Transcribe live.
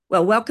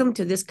Well, welcome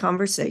to this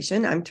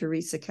conversation. I'm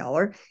Teresa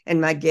Keller,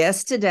 and my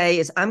guest today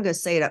is, I'm going to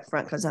say it up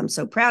front because I'm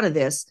so proud of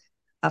this,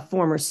 a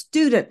former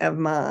student of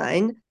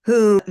mine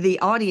whom the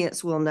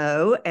audience will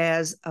know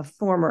as a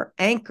former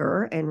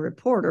anchor and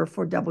reporter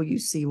for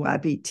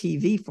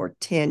WCYB-TV for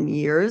 10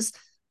 years,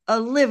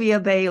 Olivia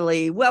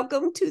Bailey.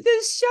 Welcome to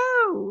this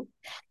show.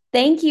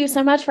 Thank you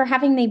so much for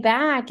having me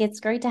back. It's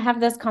great to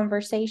have this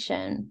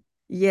conversation.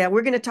 Yeah,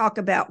 we're going to talk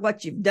about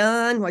what you've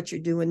done, what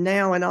you're doing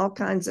now, and all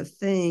kinds of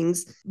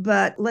things.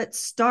 But let's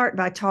start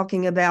by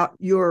talking about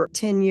your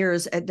 10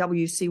 years at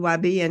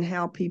WCYB and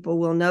how people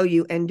will know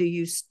you. And do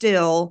you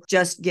still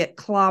just get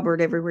clobbered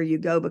everywhere you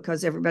go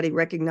because everybody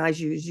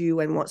recognizes you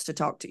and wants to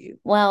talk to you?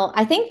 Well,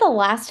 I think the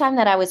last time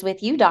that I was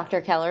with you, Dr.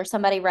 Keller,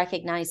 somebody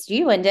recognized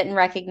you and didn't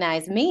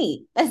recognize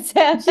me.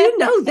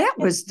 That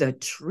was the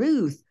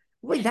truth.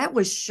 Boy, that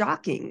was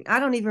shocking.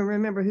 I don't even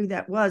remember who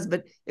that was,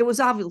 but it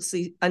was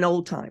obviously an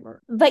old timer.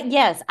 But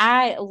yes,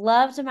 I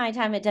loved my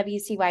time at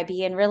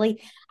WCYB and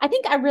really, I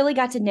think I really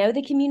got to know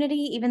the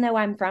community, even though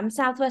I'm from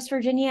Southwest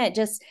Virginia. It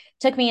just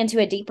took me into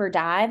a deeper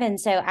dive. And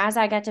so as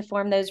I got to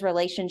form those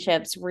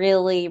relationships,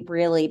 really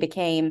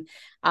became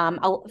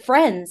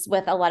friends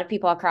with a lot of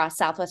people across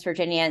Southwest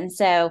Virginia. And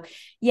so,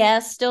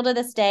 yes, still to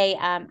this day,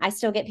 I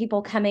still get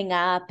people coming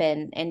up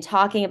and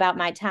talking about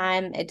my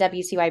time at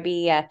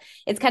WCYB.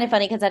 It's kind of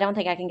funny because I don't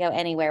think I can go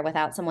anywhere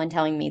without someone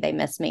telling me they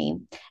miss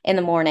me in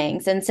the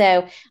mornings. And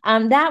so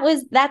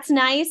that's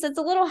nice. It's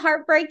a little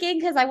heartbreaking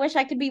because I wish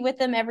I could be with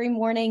them every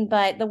morning,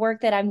 but the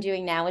work that I'm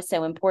doing now is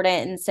so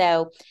important. And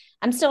so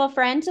I'm still a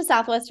friend to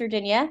Southwest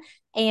Virginia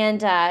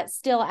and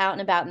still out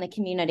and about in the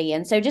community.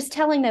 And so just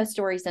telling those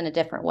stories in a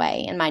different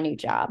way in my new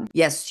job.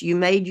 Yes, you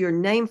made your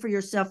name for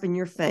yourself and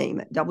your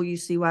fame at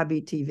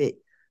WCYB-TV,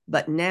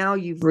 but now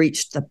you've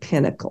reached the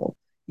pinnacle.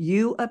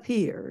 You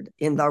appeared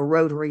in the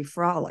Rotary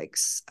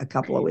Frolics a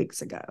couple of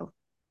weeks ago.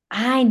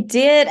 I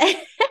did.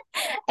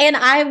 And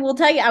I will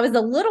tell you, I was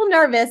a little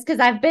nervous because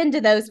I've been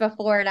to those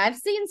before and I've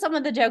seen some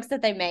of the jokes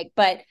that they make,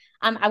 but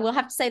I will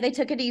have to say they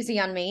took it easy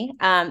on me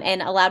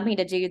and allowed me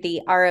to do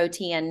the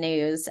ROTN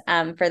news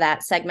for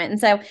that segment. And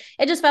so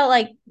it just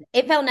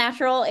felt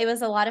natural. It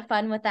was a lot of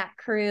fun with that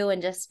crew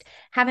and just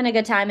having a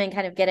good time and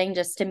kind of getting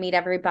just to meet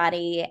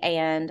everybody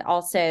and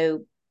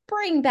also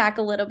bring back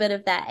a little bit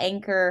of that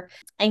anchor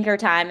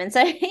time. And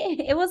so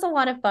it was a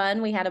lot of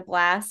fun. We had a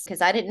blast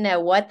because I didn't know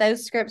what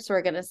those scripts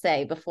were going to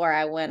say before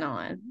I went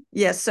on.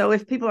 Yes. So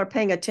if people are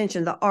paying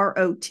attention, the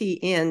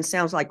ROTN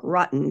sounds like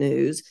rotten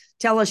news.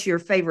 Tell us your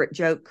favorite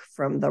joke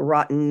from the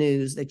rotten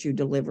news that you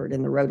delivered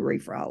in the Rotary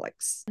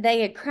Frolics.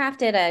 They had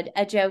crafted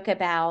a joke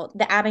about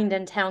the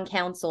Abingdon Town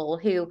Council,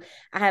 who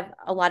I have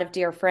a lot of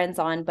dear friends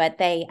on, but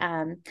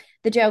the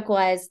joke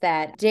was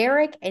that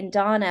Derek and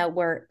Donna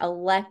were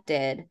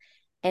elected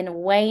and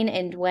Wayne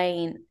and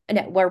Dwayne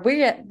were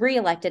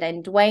reelected,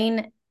 and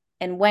Dwayne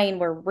and Wayne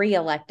were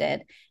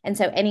reelected. And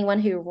so anyone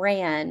who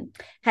ran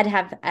had to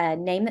have a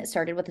name that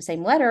started with the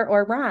same letter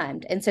or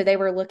rhymed. And so they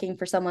were looking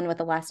for someone with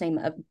the last name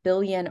of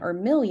Billion or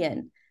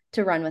Million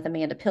to run with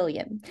Amanda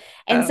Pillion.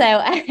 And so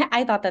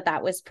I thought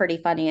that was pretty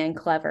funny and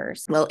clever.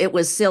 Well, it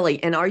was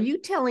silly. And are you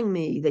telling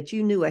me that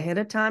you knew ahead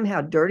of time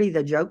how dirty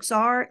the jokes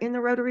are in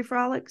the Rotary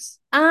Frolics?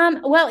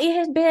 Well, it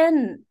had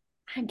been,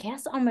 I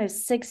guess,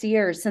 almost 6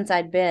 years since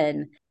I'd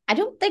been. I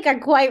don't think I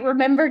quite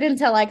remembered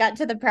until I got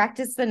to the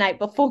practice the night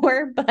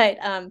before, but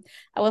I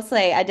will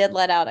say I did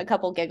let out a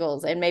couple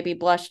giggles and maybe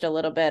blushed a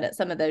little bit at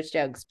some of those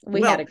jokes.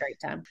 We had a great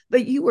time.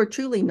 But you were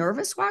truly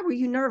nervous. Why were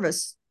you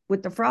nervous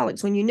with the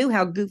Frolics when you knew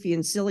how goofy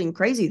and silly and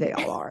crazy they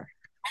all are?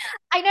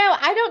 I know.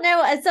 I don't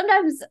know.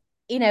 Sometimes,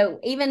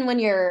 even when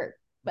you're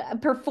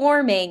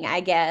performing,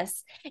 I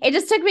guess, it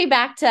just took me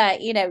back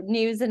to,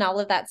 news and all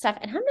of that stuff.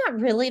 And I'm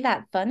not really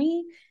that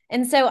funny.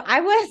 And so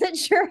I wasn't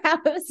sure how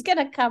it was going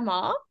to come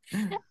off.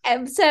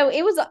 And so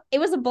it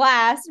was a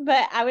blast,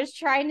 but I was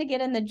trying to get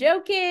in the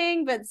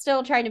joking, but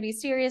still trying to be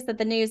serious at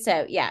the news.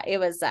 So yeah, it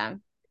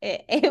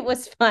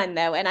was fun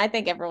though. And I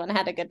think everyone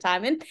had a good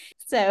time. And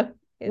so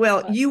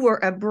well, you were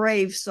a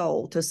brave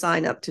soul to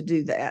sign up to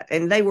do that.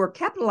 And they were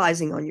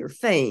capitalizing on your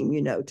fame,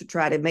 to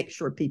try to make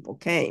sure people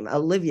came.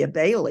 Olivia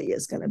Bailey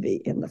is going to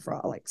be in the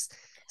Frolics.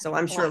 So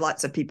I'm sure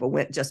lots of people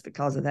went just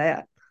because of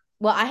that.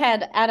 Well, I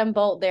had Adam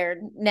Bolt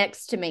there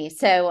next to me,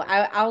 so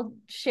I'll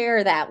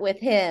share that with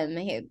him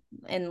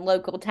and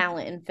local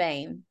talent and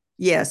fame.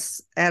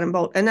 Yes, Adam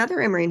Bolt, another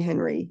Emory and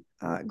Henry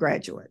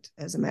graduate,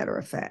 as a matter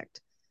of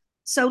fact.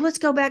 So let's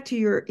go back to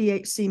your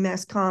EHC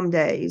Mass Comm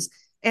days.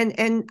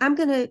 And I'm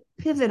going to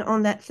pivot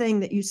on that thing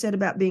that you said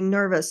about being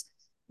nervous.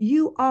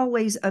 You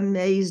always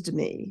amazed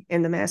me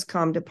in the Mass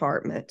Comm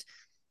department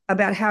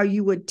about how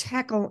you would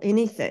tackle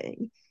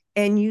anything.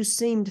 And you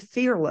seemed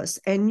fearless,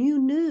 and you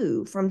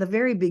knew from the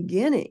very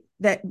beginning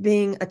that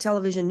being a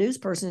television news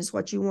person is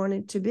what you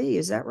wanted to be.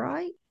 Is that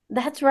right?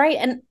 That's right.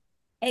 And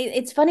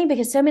it's funny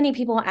because so many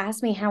people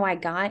ask me how I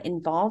got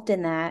involved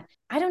in that.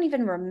 I don't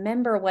even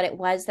remember what it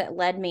was that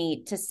led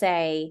me to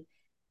say,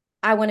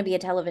 I want to be a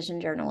television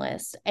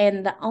journalist.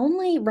 And the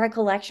only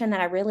recollection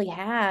that I really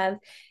have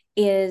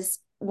is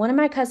one of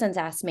my cousins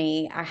asked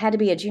me, I had to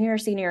be a junior or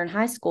senior in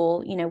high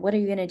school, what are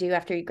you going to do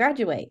after you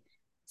graduate?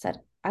 I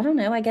said, I don't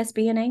know, I guess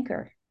be an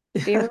anchor,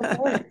 be a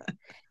reporter.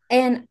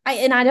 And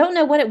I don't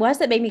know what it was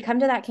that made me come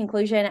to that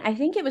conclusion. I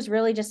think it was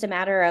really just a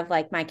matter of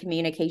like my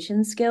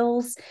communication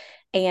skills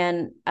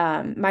and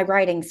my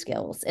writing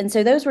skills. And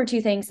so those were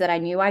two things that I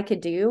knew I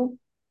could do.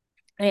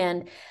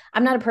 And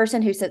I'm not a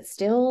person who sits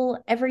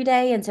still every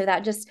day. And so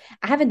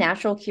I have a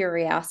natural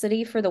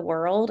curiosity for the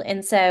world.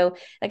 And so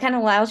that kind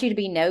of allows you to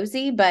be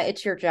nosy, but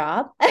it's your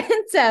job.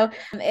 And so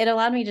it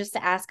allowed me just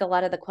to ask a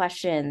lot of the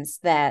questions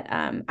that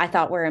I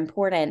thought were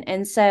important.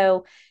 And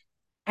so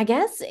I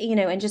guess,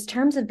 in just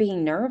terms of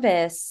being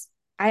nervous,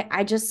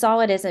 I just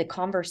saw it as a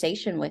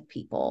conversation with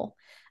people.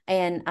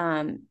 And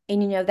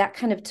that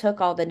kind of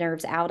took all the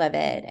nerves out of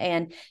it.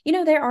 And,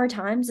 there are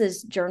times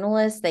as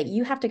journalists that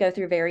you have to go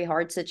through very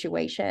hard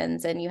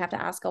situations and you have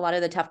to ask a lot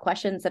of the tough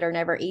questions that are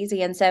never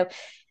easy. And so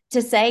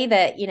to say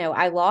that,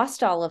 I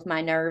lost all of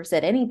my nerves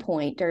at any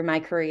point during my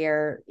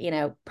career,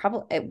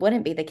 probably it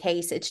wouldn't be the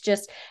case. It's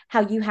just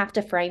how you have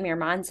to frame your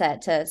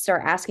mindset to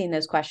start asking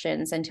those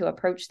questions and to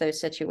approach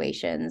those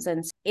situations.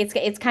 And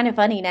it's kind of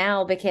funny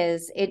now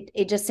because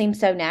it just seems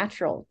so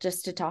natural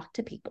just to talk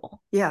to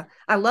people. Yeah.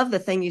 I love the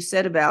thing you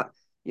said about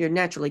you're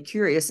naturally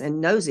curious and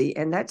nosy.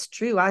 And that's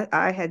true.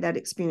 I had that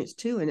experience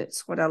too. And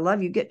it's what I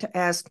love. You get to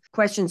ask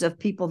questions of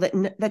people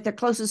that their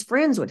closest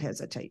friends would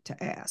hesitate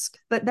to ask.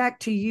 But back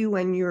to you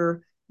and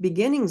your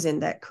beginnings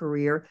in that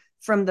career,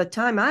 from the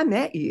time I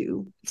met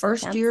you,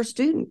 first year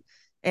student,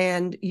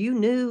 and you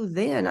knew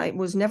then, it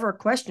was never a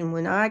question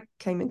when I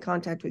came in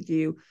contact with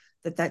you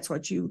that that's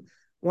what you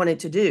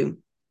wanted to do.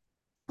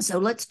 So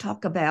let's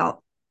talk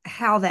about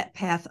how that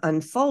path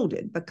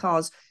unfolded,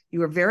 because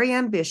you were very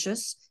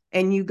ambitious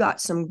and you got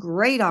some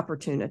great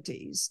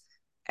opportunities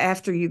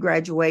after you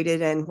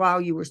graduated and while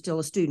you were still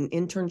a student,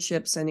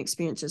 internships and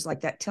experiences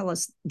like that.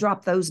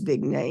 Drop those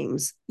big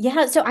names.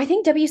 Yeah. So I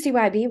think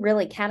WCYB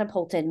really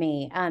catapulted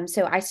me.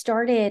 So I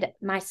started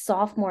my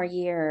sophomore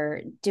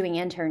year doing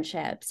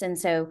internships. And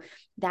so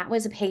that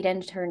was a paid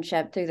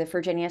internship through the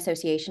Virginia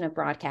Association of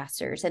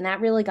Broadcasters. And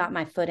that really got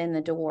my foot in the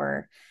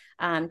door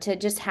to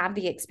just have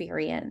the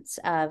experience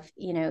of,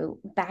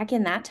 back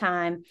in that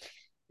time,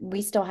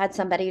 we still had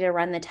somebody to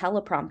run the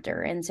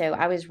teleprompter. And so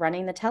I was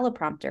running the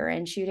teleprompter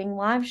and shooting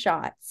live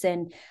shots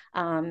and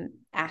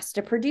asked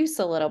to produce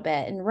a little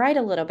bit and write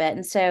a little bit.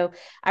 And so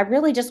I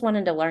really just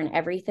wanted to learn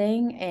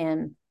everything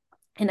and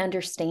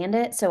understand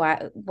it.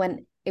 So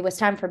when it was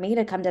time for me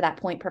to come to that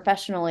point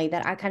professionally,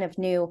 that I kind of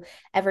knew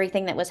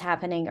everything that was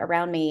happening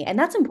around me. And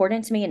that's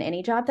important to me in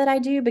any job that I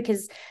do,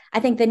 because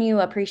I think then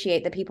you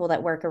appreciate the people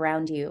that work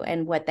around you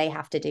and what they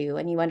have to do.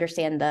 And you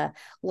understand the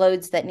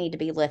loads that need to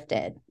be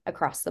lifted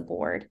across the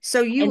board.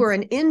 So you were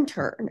an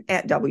intern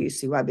at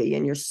WCYB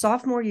in your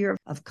sophomore year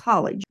of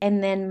college.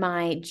 And then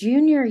my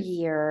junior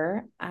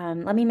year,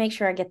 let me make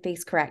sure I get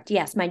these correct.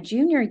 Yes, my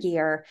junior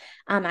year,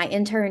 I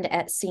interned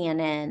at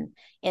CNN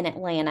in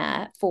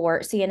Atlanta for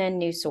CNN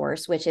News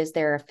Source, which is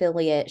their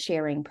affiliate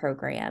sharing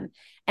program.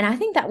 And I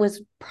think that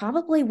was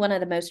probably one of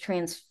the most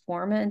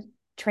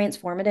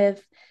transformative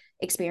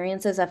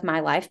experiences of my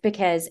life,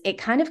 because it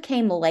kind of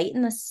came late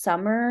in the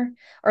summer,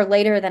 or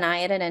later than I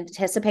had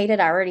anticipated.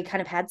 I already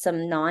kind of had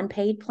some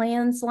non-paid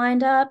plans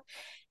lined up.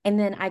 And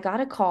then I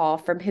got a call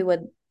from who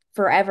would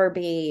forever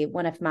be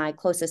one of my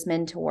closest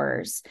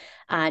mentors,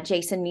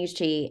 Jason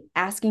Muschi,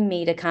 asking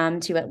me to come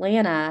to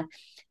Atlanta.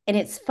 And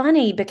it's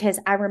funny because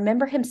I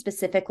remember him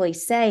specifically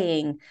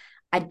saying,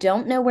 I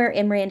don't know where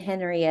Emory and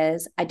Henry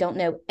is. I don't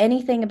know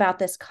anything about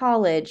this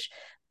college,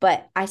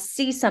 but I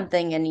see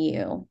something in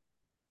you.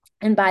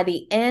 And by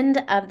the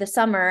end of the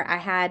summer, I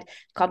had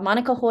called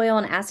Monica Hoyle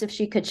and asked if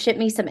she could ship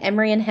me some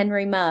Emory and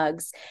Henry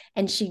mugs.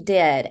 And she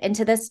did. And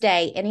to this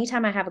day,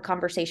 anytime I have a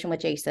conversation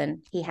with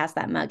Jason, he has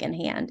that mug in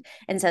hand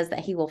and says that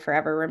he will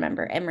forever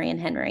remember Emory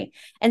and Henry.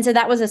 And so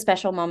that was a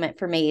special moment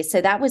for me.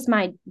 So that was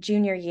my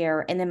junior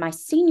year. And then my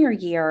senior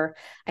year,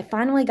 I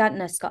finally got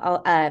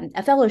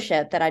a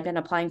fellowship that I'd been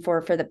applying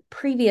for the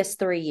previous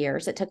 3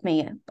 years. It took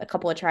me a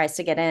couple of tries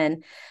to get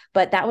in,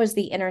 but that was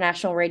the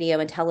International Radio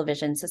and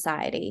Television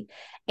Society.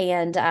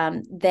 And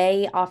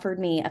they offered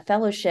me a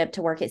fellowship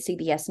to work at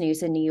CBS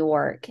News in New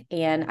York.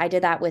 And I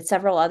did that with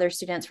several other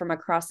students from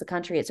across the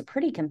country. It's a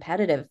pretty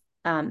competitive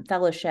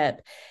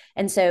fellowship.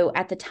 And so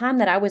at the time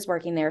that I was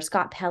working there,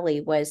 Scott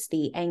Pelley was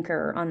the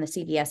anchor on the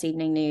CBS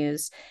Evening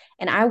News.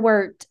 And I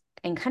worked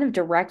and kind of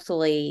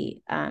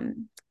directly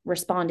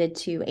responded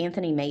to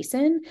Anthony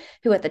Mason,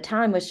 who at the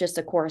time was just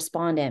a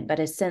correspondent, but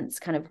has since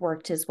kind of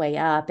worked his way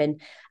up. And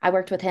I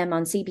worked with him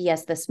on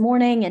CBS This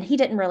Morning, and he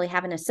didn't really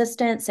have an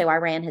assistant. So I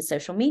ran his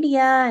social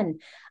media and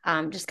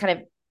just kind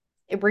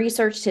of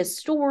researched his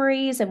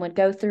stories and would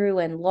go through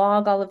and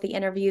log all of the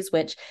interviews,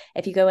 which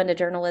if you go into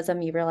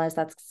journalism, you realize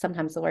that's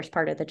sometimes the worst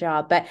part of the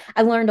job. But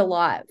I learned a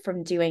lot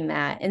from doing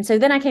that. And so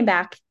then I came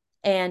back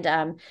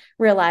and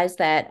realized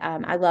that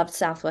I loved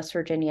Southwest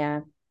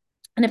Virginia.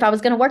 And if I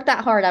was going to work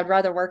that hard, I'd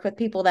rather work with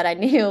people that I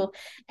knew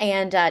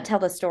and tell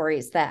the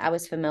stories that I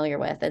was familiar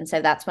with. And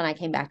so that's when I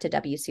came back to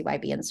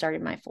WCYB and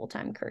started my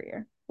full-time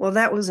career. Well,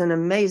 that was an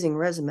amazing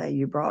resume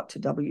you brought to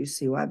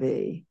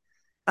WCYB.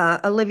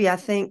 Olivia, I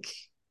think,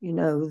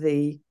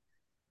 the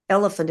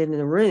elephant in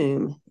the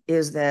room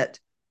is that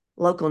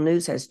local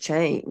news has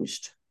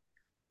changed.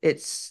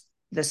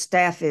 The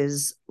staff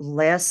is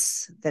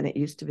less than it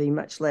used to be,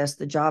 much less.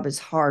 The job is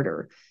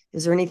harder.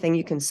 Is there anything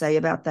you can say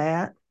about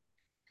that?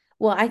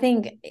 Well, I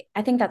think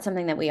that's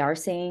something that we are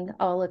seeing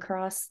all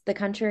across the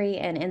country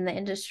and in the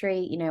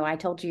industry. I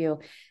told you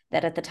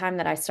that at the time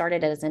that I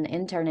started as an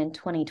intern in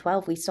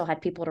 2012, we still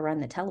had people to run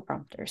the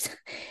teleprompters,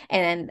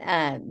 and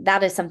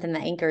that is something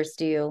that anchors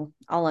do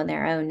all on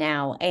their own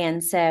now.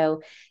 And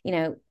so,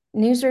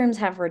 newsrooms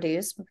have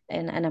reduced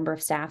in a number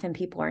of staff, and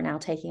people are now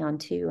taking on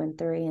 2 and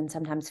 3 and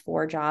sometimes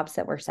 4 jobs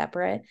that were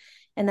separate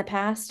in the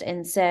past.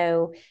 And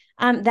so,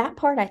 that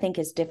part I think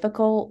is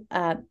difficult.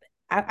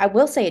 I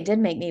will say it did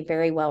make me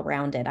very well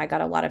rounded. I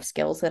got a lot of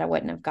skills that I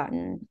wouldn't have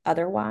gotten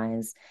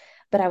otherwise.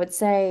 But I would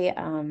say,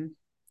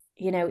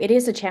 it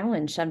is a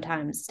challenge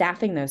sometimes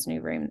staffing those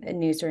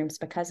newsrooms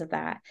because of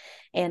that.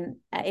 And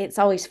it's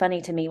always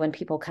funny to me when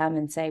people come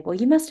and say, well,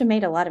 you must have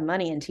made a lot of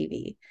money in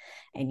TV.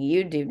 And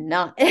you do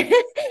not.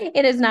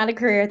 It is not a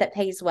career that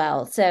pays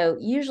well. So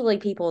usually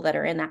people that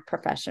are in that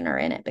profession are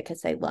in it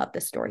because they love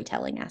the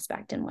storytelling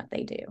aspect in what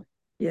they do.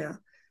 Yeah.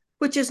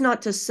 Which is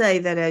not to say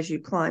that as you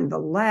climb the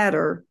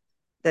ladder,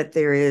 that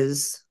there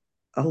is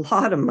a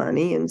lot of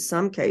money in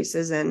some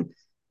cases, and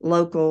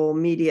local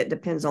media, it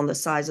depends on the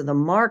size of the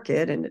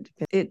market, and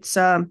it's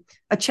a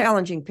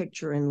challenging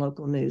picture in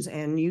local news.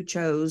 And you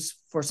chose,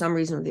 for some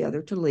reason or the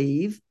other, to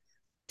leave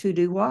to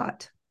do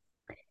what?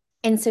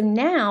 And so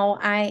now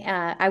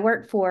I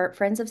work for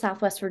Friends of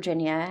Southwest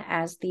Virginia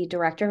as the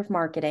director of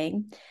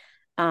marketing.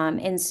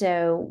 And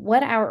so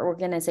what our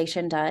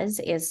organization does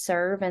is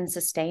serve and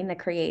sustain the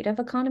creative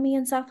economy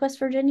in Southwest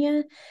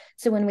Virginia.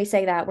 So when we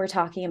say that, we're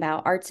talking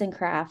about arts and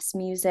crafts,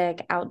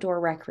 music,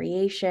 outdoor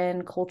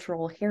recreation,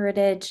 cultural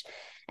heritage.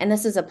 And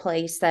this is a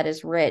place that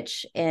is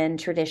rich in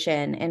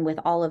tradition and with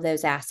all of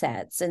those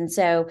assets. And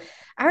so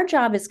our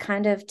job is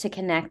kind of to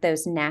connect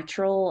those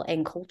natural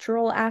and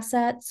cultural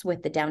assets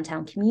with the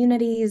downtown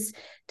communities,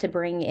 to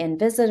bring in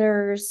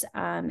visitors,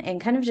 and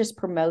kind of just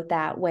promote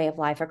that way of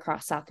life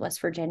across Southwest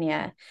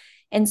Virginia.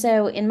 And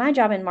so in my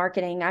job in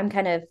marketing, I'm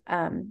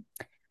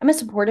a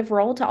supportive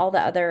role to all the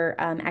other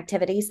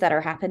activities that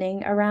are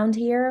happening around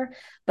here,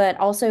 but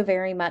also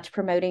very much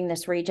promoting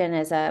this region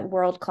as a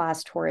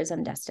world-class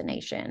tourism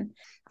destination.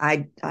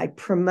 I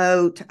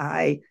promote,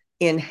 I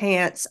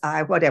enhance,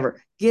 I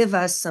whatever. Give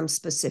us some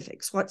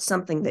specifics. What's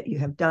something that you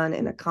have done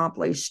and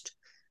accomplished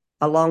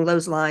along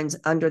those lines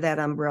under that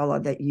umbrella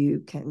that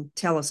you can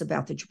tell us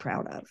about that you're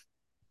proud of?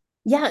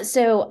 Yeah,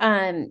 so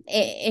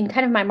in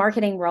kind of my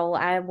marketing role,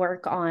 I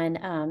work on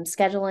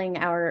scheduling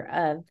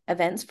our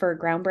events for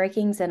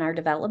groundbreakings in our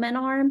development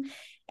arm.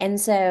 And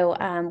so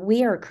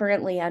we are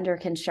currently under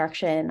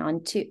construction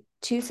on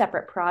two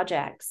separate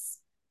projects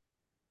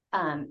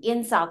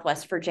in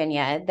Southwest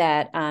Virginia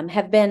that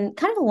have been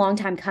kind of a long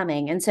time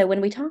coming. And so when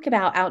we talk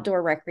about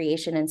outdoor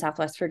recreation in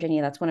Southwest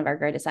Virginia, that's one of our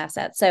greatest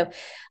assets. So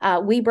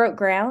we broke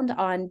ground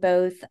on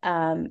both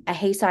a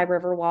Hayside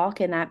River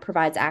Walk, and that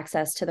provides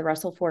access to the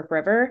Russell Fork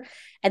River.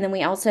 And then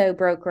we also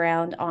broke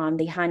ground on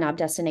the High Knob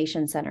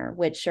Destination Center,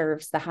 which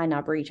serves the High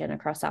Knob region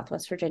across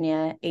Southwest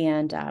Virginia,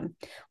 and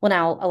will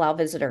now allow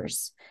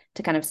visitors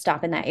to kind of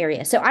stop in that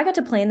area. So I got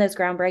to plan those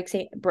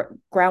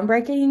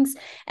groundbreakings,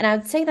 and I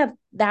would say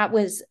that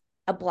was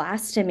a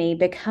blast to me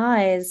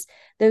because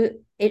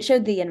it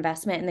showed the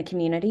investment in the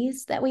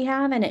communities that we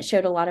have, and it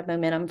showed a lot of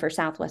momentum for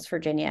Southwest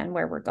Virginia and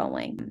where we're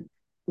going.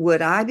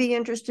 Would I be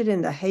interested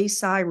in the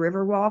Hayside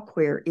Riverwalk?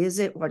 Where is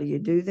it? What do you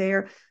do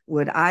there?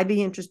 Would I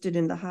be interested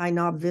in the High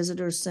Knob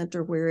Visitors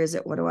Center? Where is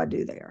it? What do I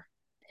do there?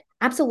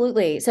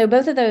 Absolutely. So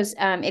both of those,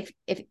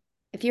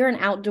 if you're an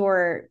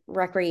outdoor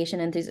recreation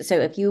enthusiast, so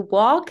if you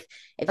walk,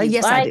 if you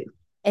yes, bike, I do.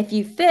 if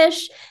you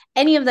fish,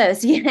 any of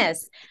those,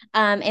 yes.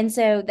 And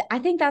so I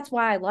think that's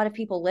why a lot of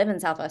people live in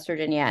Southwest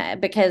Virginia,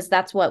 because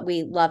that's what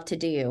we love to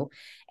do.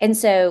 And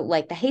so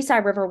like the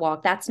Hayside River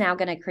Walk, that's now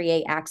going to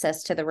create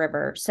access to the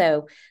river.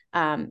 So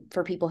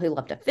for people who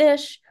love to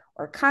fish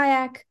or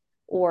kayak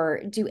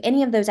or do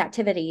any of those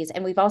activities.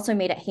 And we've also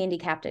made it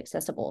handicapped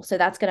accessible. So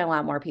that's going to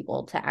allow more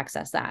people to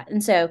access that.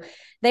 And so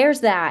there's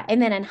that. And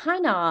then in High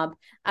Knob,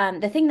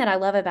 the thing that I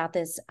love about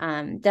this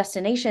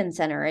destination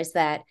center is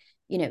that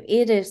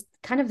it is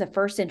kind of the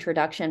first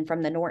introduction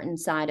from the Norton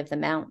side of the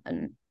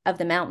mountain of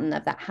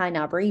that High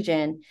Knob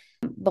region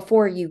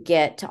before you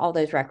get to all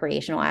those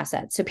recreational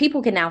assets. So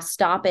people can now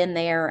stop in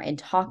there and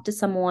talk to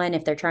someone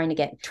if they're trying to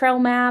get trail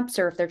maps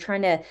or if they're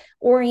trying to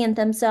orient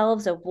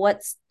themselves of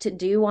what's to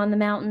do on the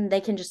mountain.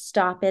 They can just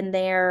stop in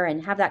there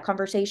and have that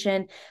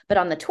conversation. But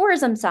on the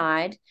tourism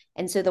side,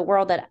 and so the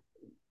world that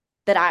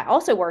I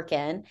also work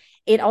in,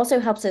 it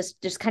also helps us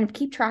just kind of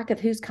keep track of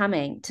who's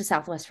coming to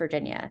Southwest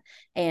Virginia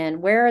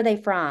and where are they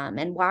from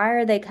and why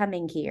are they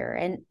coming here.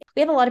 And we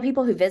have a lot of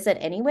people who visit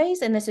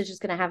anyways, and this is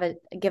just going to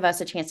give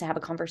us a chance to have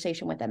a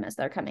conversation with them as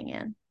they're coming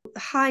in.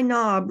 High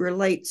Knob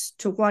relates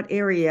to what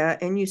area?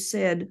 And you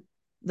said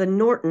the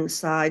Norton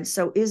side.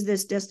 So is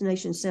this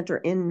destination center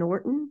in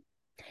Norton?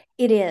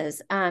 It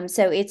is.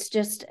 So it's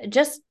just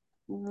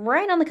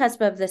right on the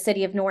cusp of the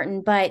city of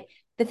Norton. But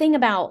the thing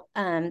about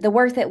the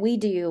work that we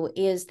do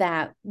is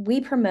that we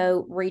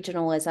promote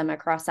regionalism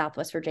across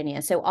Southwest Virginia.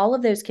 So all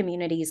of those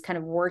communities kind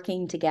of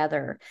working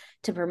together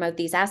to promote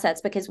these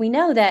assets, because we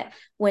know that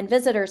when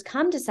visitors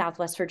come to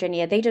Southwest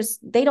Virginia, they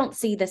don't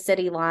see the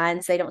city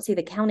lines, they don't see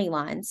the county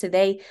lines. So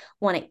they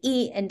want to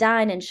eat and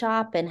dine and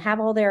shop and have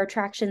all their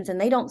attractions, and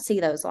they don't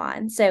see those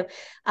lines. So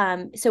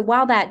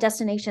while that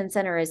destination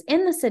center is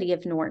in the city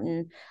of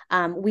Norton,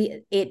 on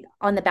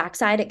the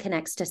backside, it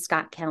connects to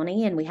Scott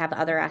County, and we have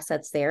other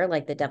assets there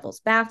like the Devil's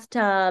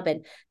Bathtub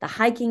and the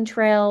hiking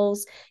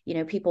trails.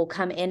 People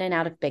come in and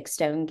out of Big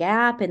Stone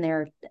Gap, and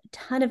there are a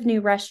ton of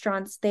new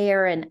restaurants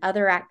there and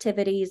other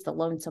activities, the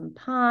Lonesome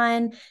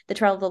Pine, the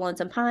Trail of the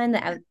Lonesome Pine,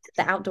 the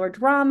outdoor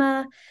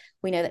drama.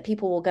 We know that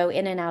people will go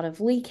in and out of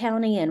Lee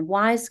County and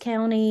Wise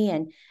County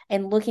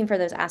and looking for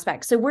those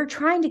aspects. So we're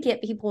trying to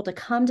get people to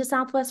come to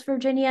Southwest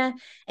Virginia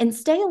and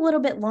stay a little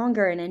bit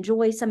longer and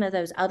enjoy some of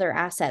those other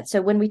assets.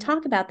 So when we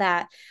talk about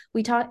that,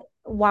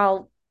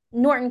 while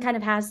Norton kind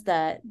of has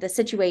the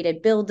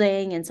situated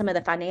building and some of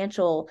the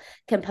financial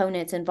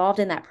components involved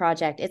in that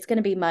project, it's going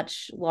to be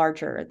much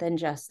larger than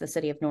just the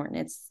city of Norton.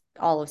 It's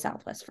all of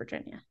Southwest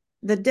Virginia.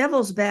 The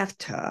Devil's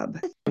Bathtub.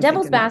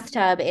 Devil's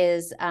Bathtub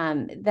is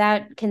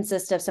that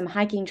consists of some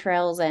hiking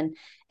trails and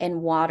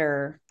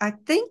water. I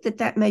think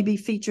that may be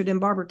featured in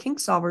Barbara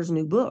Kingsolver's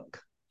new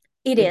book.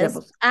 It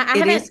is. I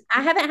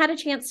haven't had a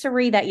chance to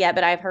read that yet,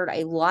 but I've heard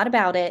a lot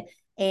about it.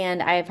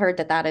 And I've heard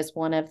that is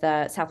one of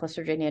the Southwest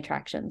Virginia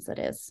attractions that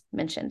is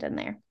mentioned in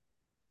there.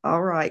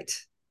 All right.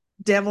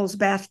 Devil's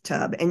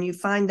Bathtub. And you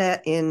find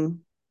that in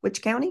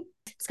which county?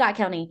 Scott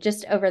County,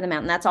 just over the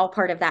mountain. That's all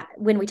part of that.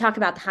 When we talk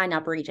about the High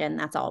Knob region,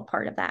 that's all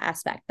part of that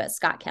aspect, but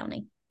Scott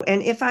County.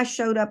 And if I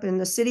showed up in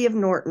the city of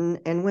Norton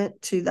and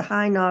went to the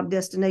High Knob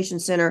Destination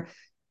Center,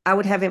 I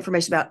would have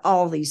information about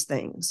all these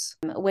things.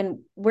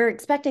 When we're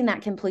expecting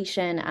that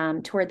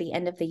completion toward the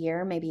end of the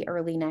year, maybe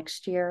early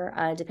next year,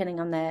 depending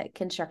on the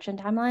construction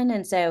timeline.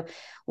 And so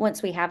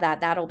once we have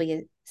that, that'll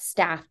be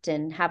staffed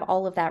and have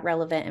all of that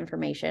relevant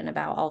information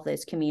about all of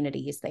those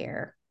communities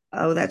there.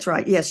 Oh, that's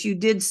right. Yes, you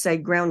did say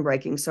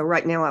groundbreaking. So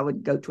right now I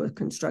would go to a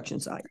construction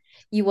site.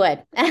 You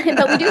would.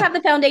 But we do have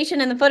the foundation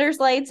and the footers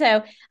laid.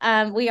 So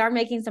we are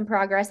making some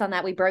progress on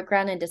that. We broke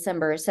ground in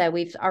December. So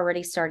we've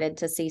already started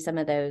to see some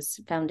of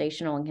those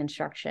foundational and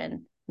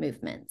construction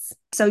movements.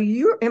 So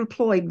you're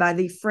employed by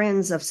the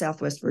Friends of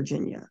Southwest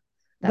Virginia,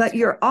 but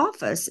your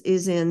office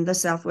is in the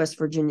Southwest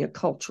Virginia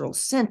Cultural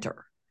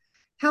Center.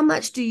 How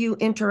much do you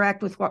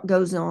interact with what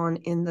goes on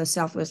in the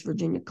Southwest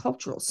Virginia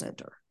Cultural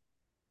Center?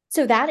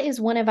 So that is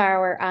one of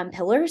our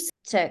pillars.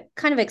 To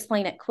kind of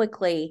explain it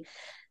quickly,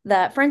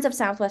 the Friends of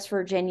Southwest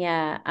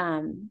Virginia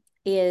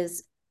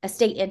is a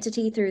state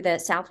entity through the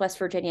Southwest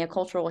Virginia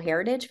Cultural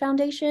Heritage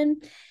Foundation.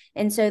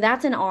 And so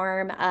that's an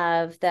arm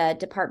of the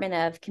Department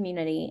of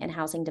Community and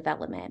Housing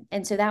Development.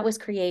 And so that was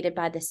created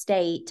by the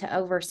state to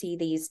oversee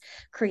these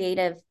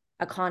creative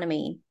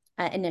economy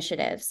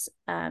initiatives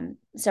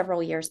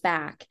several years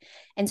back.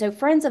 And so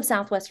Friends of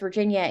Southwest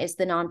Virginia is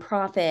the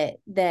nonprofit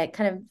that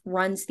kind of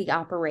runs the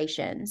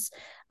operations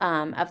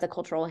of the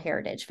Cultural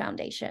Heritage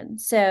Foundation.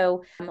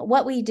 So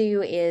what we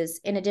do is,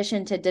 in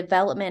addition to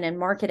development and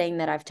marketing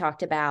that I've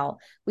talked about,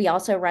 we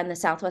also run the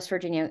Southwest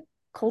Virginia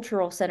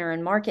Cultural Center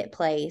and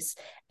Marketplace,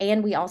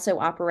 and we also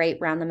operate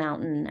Round the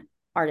Mountain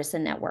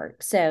Artisan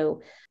Network.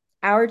 So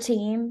our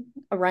team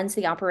runs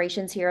the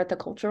operations here at the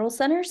Cultural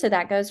Center. So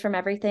that goes from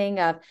everything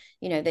of,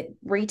 the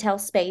retail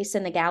space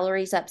and the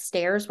galleries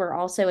upstairs. We're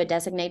also a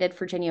designated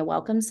Virginia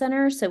Welcome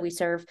Center. So we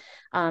serve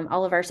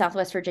all of our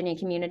Southwest Virginia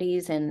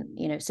communities and,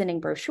 sending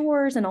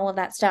brochures and all of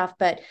that stuff,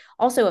 but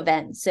also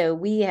events. So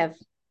we have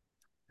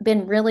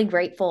been really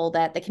grateful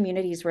that the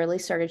communities really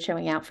started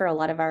showing out for a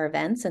lot of our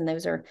events. And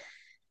those are,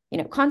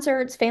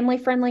 concerts,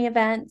 family-friendly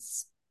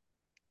events.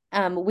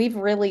 We've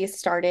really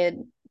started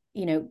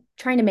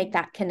trying to make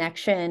that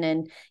connection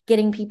and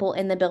getting people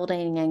in the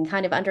building and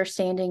kind of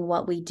understanding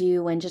what we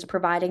do and just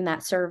providing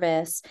that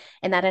service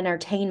and that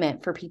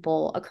entertainment for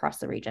people across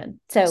the region.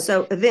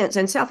 So events,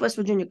 and Southwest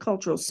Virginia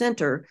Cultural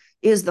Center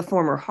is the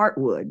former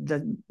Heartwood,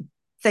 the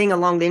thing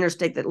along the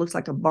interstate that looks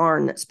like a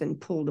barn that's been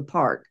pulled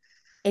apart.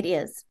 It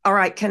is. All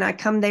right. Can I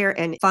come there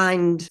and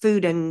find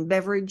food and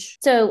beverage?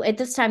 So at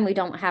this time, we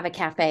don't have a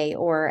cafe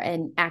or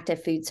an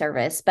active food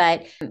service,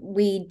 but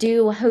we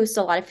do host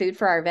a lot of food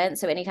for our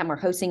events. So anytime we're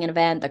hosting an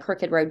event, the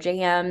Crooked Road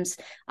Jams,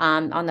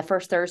 on the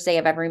first Thursday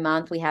of every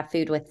month, we have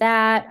food with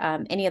that.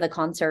 Any of the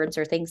concerts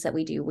or things that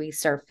we do, we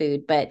serve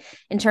food. But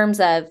in terms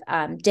of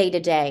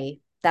day-to-day,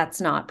 that's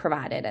not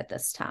provided at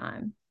this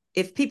time.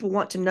 If people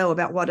want to know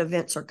about what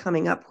events are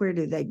coming up, where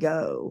do they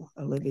go,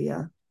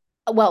 Olivia?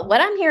 Well, what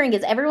I'm hearing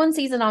is everyone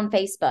sees it on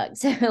Facebook.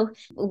 So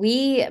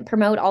we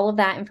promote all of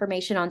that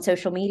information on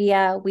social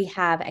media. We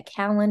have a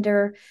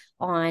calendar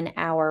on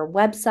our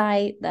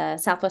website, the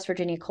Southwest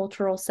Virginia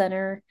Cultural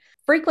Center.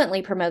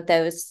 Frequently promote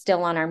those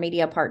still on our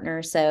media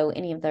partners. So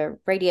any of the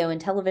radio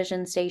and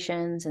television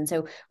stations. And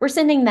so we're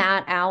sending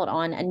that out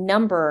on a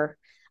number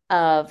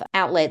of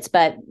outlets,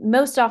 but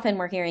most often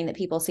we're hearing that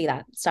people see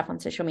that stuff on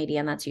social media,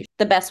 and that's usually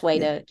the best way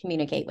to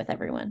communicate with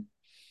everyone.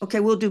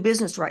 Okay, we'll do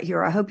business right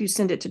here. I hope you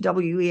send it to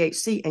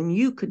WEHC, and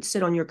you could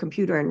sit on your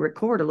computer and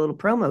record a little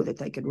promo that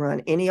they could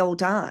run any old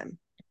time.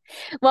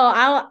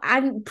 Well,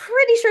 I'm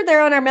pretty sure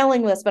they're on our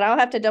mailing list, but I'll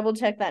have to double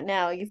check that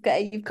now. You've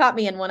caught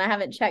me in one. I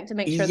haven't checked to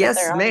make sure that Yes,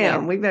 they're on ma'am.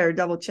 there. We better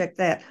double check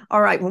that.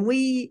 All right. When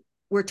we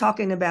were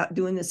talking about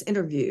doing this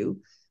interview,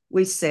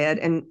 we said,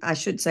 and I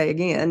should say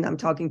again, I'm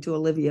talking to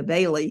Olivia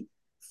Bailey,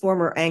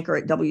 former anchor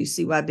at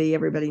WCYB.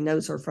 Everybody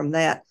knows her from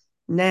that.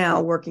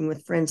 Now working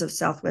with Friends of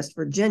Southwest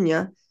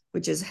Virginia,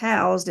 which is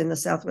housed in the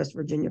Southwest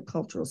Virginia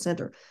Cultural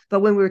Center.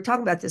 But when we were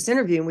talking about this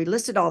interview and we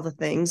listed all the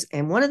things,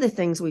 and one of the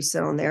things we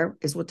said on there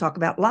is we'll talk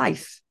about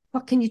life.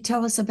 What can you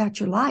tell us about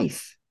your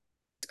life?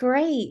 It's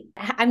great.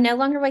 I'm no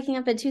longer waking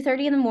up at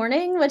 2:30 in the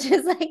morning, which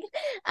is like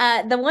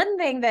the one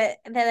thing that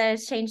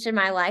has changed in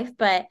my life,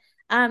 but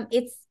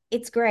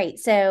it's great.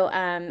 So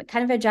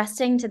kind of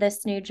adjusting to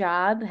this new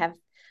job, have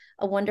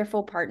a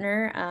wonderful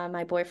partner,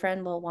 my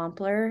boyfriend, Will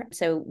Wampler.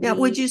 So Yeah,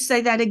 would you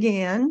say that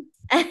again?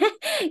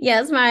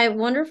 yes, my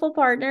wonderful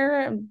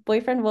partner,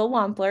 boyfriend, Will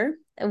Wampler.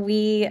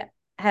 We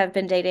have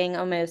been dating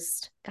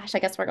almost, gosh, I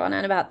guess we're going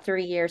on about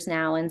 3 years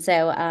now. And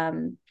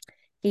so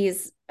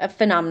he's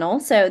phenomenal.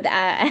 So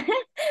that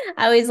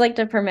I always like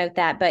to promote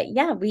that. But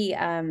yeah, we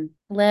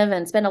live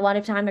and spend a lot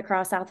of time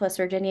across Southwest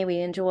Virginia. We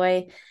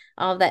enjoy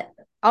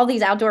all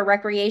these outdoor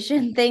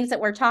recreation things that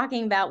we're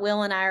talking about.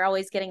 Will and I are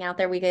always getting out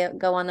there. We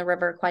go on the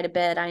river quite a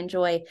bit. I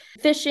enjoy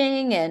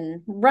fishing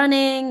and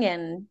running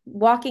and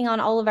walking on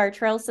all of our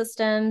trail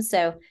systems.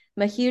 So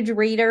I'm a huge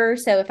reader.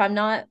 So if I'm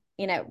not,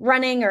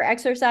 running or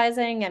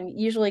exercising, I'm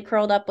usually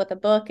curled up with a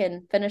book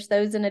and finish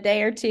those in a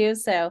day or two.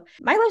 So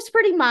my life's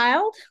pretty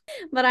mild,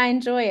 but I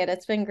enjoy it.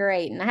 It's been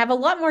great. And I have a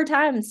lot more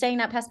time staying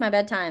up past my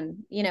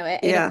bedtime,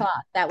 at 8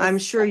 o'clock. I'm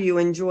sure you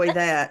enjoy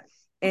that.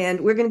 And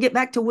we're going to get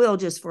back to Will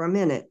just for a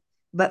minute.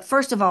 But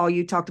first of all,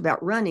 you talked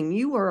about running.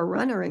 You were a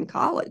runner in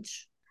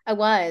college. I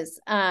was.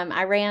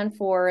 I ran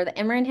for the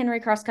Emory and Henry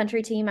cross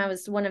country team. I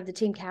was one of the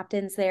team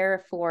captains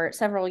there for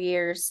several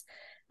years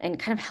and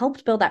kind of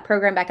helped build that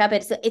program back up.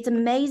 It's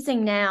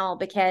amazing now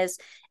because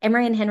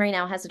Emory and Henry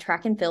now has a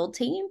track and field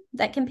team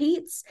that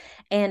competes.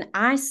 And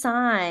I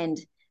signed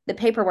the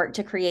paperwork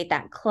to create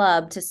that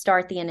club to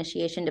start the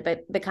initiation to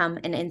become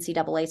an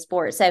NCAA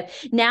sport. So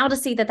now to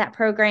see that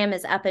program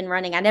is up and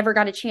running, I never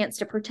got a chance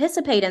to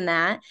participate in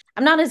that.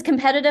 I'm not as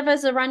competitive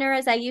as a runner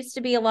as I used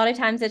to be. A lot of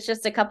times it's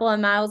just a couple of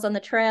miles on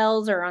the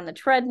trails or on the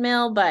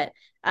treadmill, but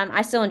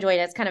I still enjoy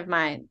it. It's kind of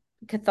my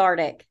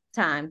cathartic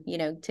time,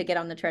 to get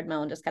on the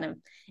treadmill and just kind of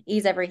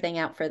ease everything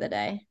out for the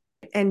day.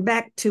 And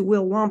back to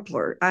Will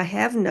Wampler, I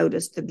have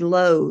noticed the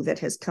glow that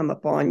has come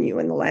upon you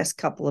in the last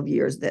couple of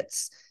years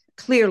that's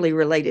clearly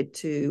related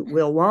to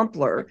Will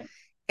Wampler.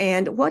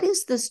 And what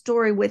is the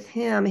story with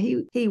him?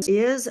 He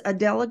is a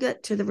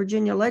delegate to the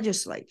Virginia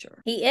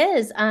legislature. He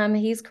is.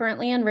 He's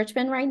currently in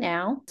Richmond right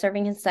now,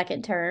 serving his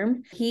second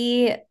term.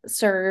 He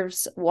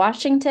serves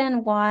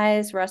Washington,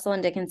 Wise, Russell,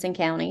 and Dickinson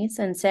counties.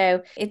 And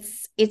so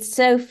it's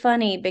so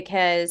funny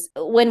because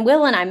when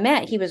Will and I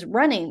met, he was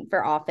running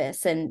for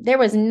office and there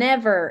was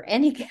never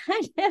any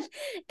kind of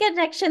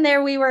connection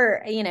there. We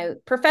were,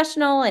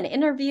 professional and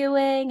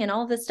interviewing and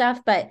all this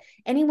stuff. But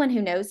anyone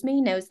who knows me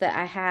knows that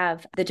I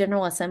have the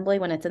General Assembly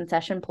when it's in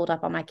session pulled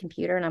up on my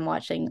computer and I'm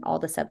watching all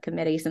the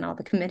subcommittees and all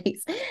the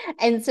committees.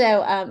 And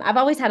so I've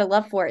always had a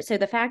love for it. So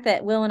the fact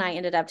that Will and I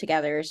ended up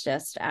together is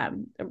just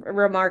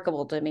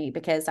remarkable to me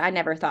because I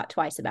never thought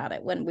twice about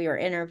it when we were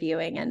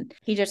interviewing. And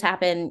he just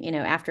happened,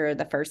 after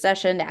the first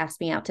session to ask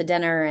me out to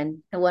dinner.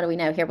 And what do we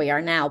know? Here we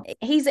are now.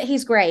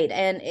 He's great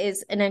and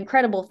is an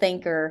incredible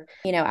thinker.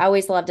 I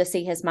always love to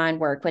see his mind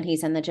work when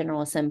he's in the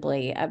General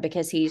Assembly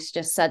because he's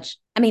just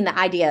the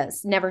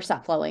ideas never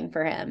stop flowing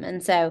for him.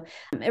 And so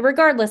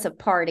regardless of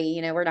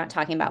party, we're not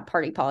talking about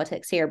party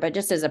politics here, but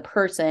just as a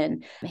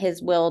person,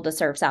 his will to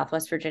serve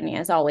Southwest Virginia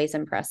has always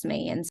impressed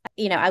me. And,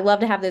 I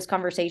love to have those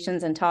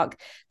conversations and talk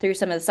through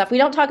some of the stuff. We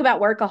don't talk about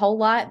work a whole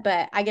lot,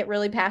 but I get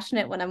really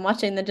passionate when I'm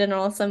watching the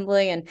General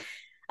Assembly and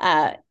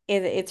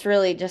it's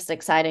really just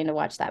exciting to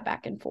watch that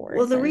back and forth.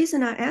 Well, the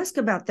reason I ask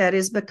about that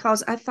is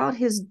because I thought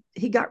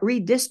he got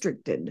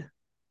redistricted.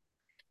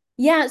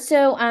 Yeah,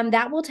 so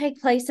that will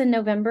take place in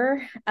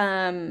November.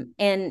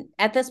 And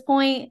at this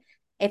point,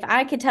 if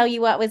I could tell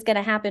you what was going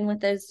to happen with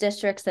those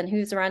districts and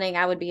who's running,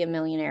 I would be a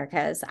millionaire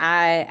because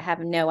I have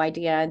no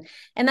idea.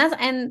 And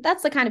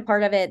that's the kind of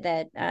part of it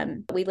that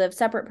we live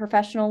separate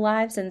professional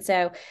lives. And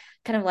so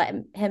kind of let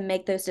him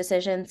make those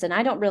decisions. And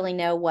I don't really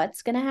know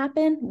what's going to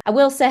happen. I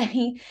will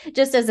say,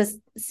 just as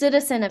a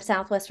citizen of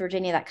Southwest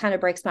Virginia, that kind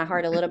of breaks my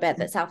heart a little bit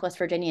that Southwest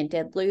Virginia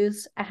did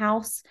lose a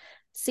house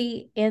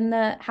seat in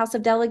the House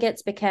of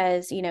Delegates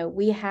because,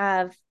 we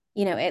have,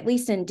 at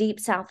least in deep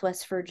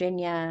Southwest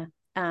Virginia,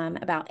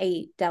 about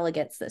 8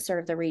 delegates that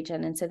serve the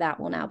region. And so that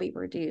will now be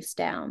reduced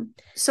down.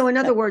 So in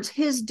other words,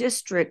 his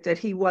district that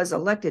he was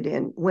elected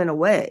in went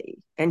away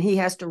and he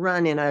has to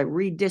run in a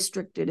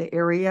redistricted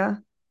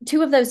area.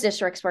 2 of those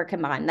districts were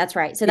combined. That's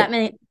right. So that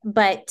meant,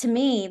 but to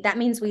me, that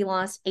means we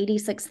lost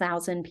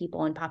 86,000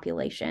 people in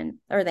population,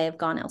 or they have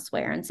gone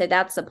elsewhere. And so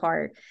that's the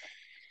part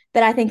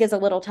that I think is a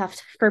little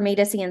tough for me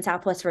to see in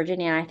Southwest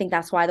Virginia. And I think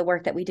that's why the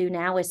work that we do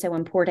now is so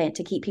important,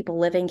 to keep people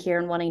living here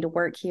and wanting to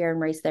work here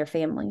and raise their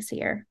families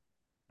here.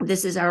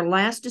 This is our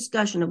last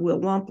discussion of Will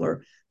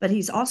Wampler, but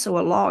he's also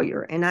a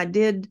lawyer. And I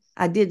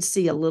did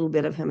see a little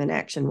bit of him in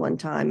action one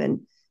time,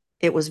 and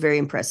it was very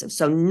impressive.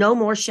 So no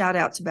more shout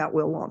outs about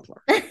Will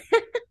Wampler.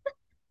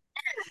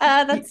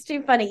 That's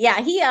too funny. Yeah,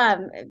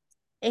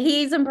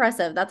 he's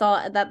impressive. That's all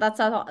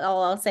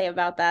I'll say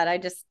about that. I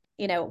just,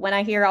 when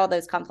I hear all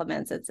those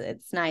compliments,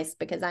 it's nice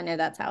because I know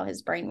that's how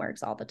his brain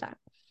works all the time.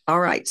 All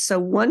right. So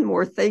one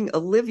more thing,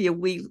 Olivia,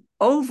 we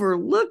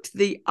overlooked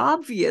the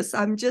obvious.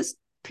 I'm just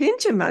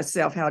pinching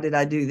myself. How did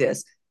I do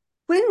this?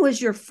 When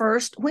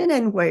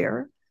and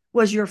where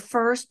was your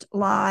first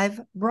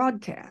live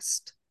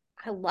broadcast?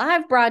 A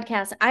live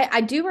broadcast. I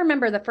do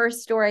remember the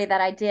first story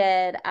that I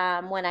did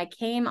when I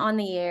came on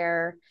the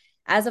air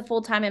as a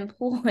full-time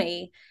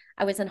employee.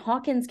 I was in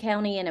Hawkins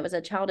County, and it was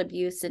a child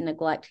abuse and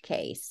neglect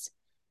case.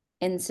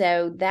 And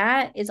so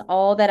that is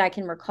all that I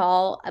can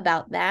recall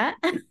about that.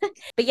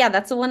 But yeah,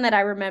 that's the one that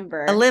I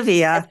remember.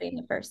 Olivia, as being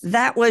the first.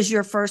 That was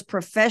your first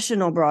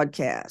professional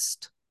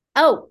broadcast.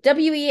 Oh,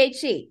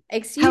 WEHE.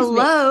 Excuse me.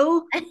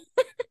 Hello.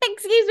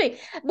 Excuse me.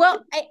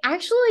 Well,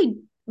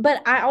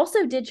 but I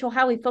also did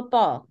Chilhowie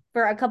football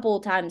for a couple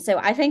of times. So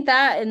I think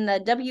that and the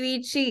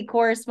WEHE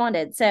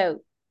corresponded.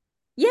 So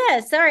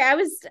yeah, sorry, I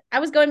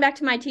was going back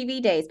to my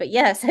TV days, but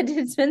yes, I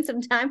did spend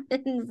some time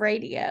in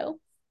radio.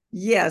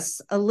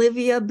 Yes,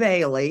 Olivia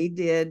Bailey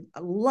did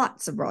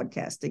lots of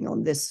broadcasting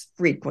on this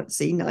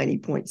frequency,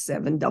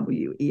 90.7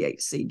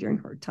 WEHC, during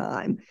her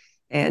time,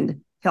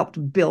 and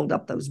helped build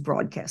up those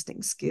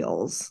broadcasting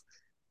skills,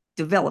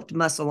 developed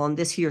muscle on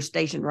this here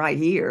station right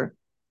here.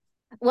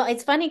 Well,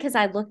 it's funny because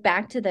I look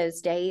back to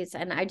those days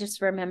and I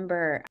just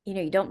remember,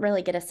 you don't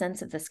really get a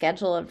sense of the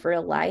schedule of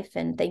real life,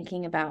 and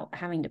thinking about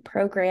having to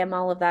program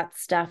all of that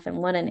stuff and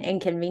what an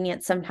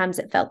inconvenience sometimes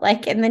it felt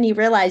like. And then you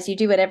realize you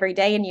do it every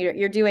day, and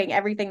you're doing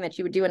everything that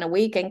you would do in a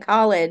week in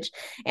college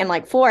in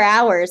like 4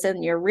 hours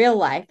in your real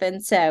life.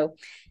 And so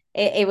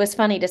it was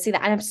funny to see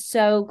that. And I'm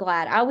so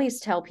glad. I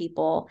always tell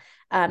people,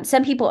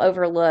 some people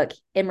overlook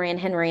Emory and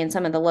Henry and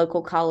some of the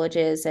local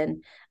colleges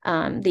and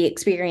the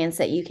experience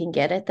that you can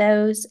get at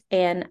those.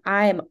 And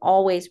I am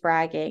always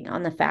bragging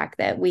on the fact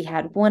that we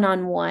had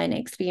one-on-one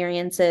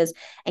experiences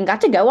and got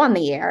to go on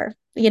the air,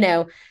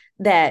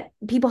 that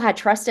people had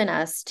trust in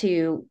us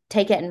to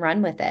take it and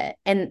run with it.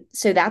 And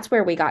so that's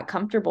where we got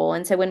comfortable.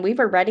 And so when we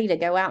were ready to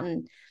go out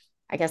and,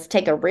 I guess,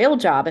 take a real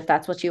job, if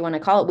that's what you want to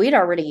call it, we'd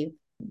already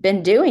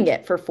been doing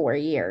it for 4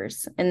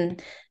 years.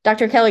 And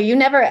Dr. Keller,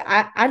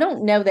 I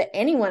don't know that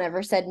anyone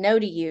ever said no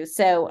to you.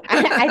 So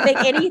I think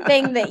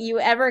anything that you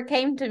ever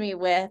came to me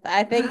with,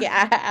 I think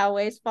I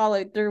always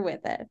followed through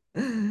with it.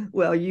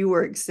 Well, you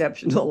were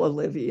exceptional,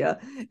 Olivia,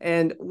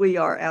 and we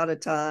are out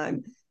of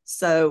time.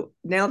 So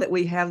now that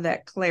we have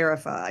that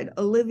clarified,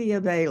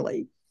 Olivia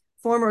Bailey,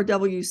 former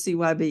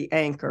WCYB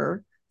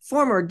anchor,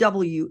 former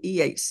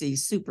WEHC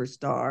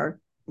superstar,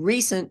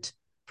 recent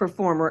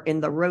performer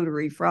in the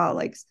Rotary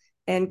Frolics,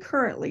 and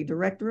currently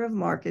Director of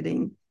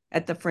Marketing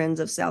at the Friends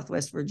of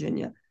Southwest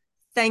Virginia.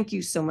 Thank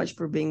you so much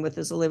for being with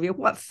us, Olivia.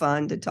 What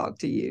fun to talk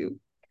to you.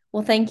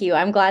 Well, thank you.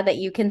 I'm glad that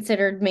you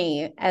considered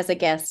me as a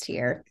guest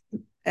here.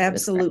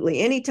 Absolutely.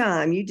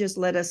 Anytime, you just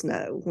let us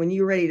know. When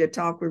you're ready to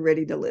talk, we're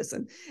ready to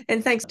listen.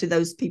 And thanks to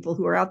those people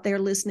who are out there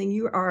listening.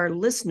 You are our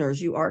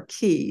listeners. You are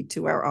key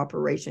to our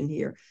operation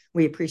here.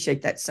 We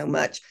appreciate that so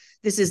much.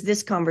 This is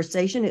This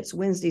Conversation. It's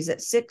Wednesdays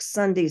at 6,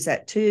 Sundays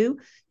at 2.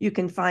 You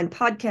can find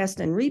podcasts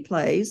and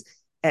replays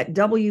at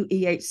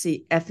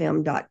WEHCFM.com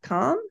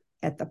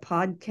at the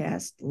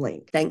podcast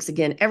link. Thanks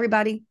again,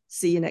 everybody.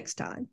 See you next time.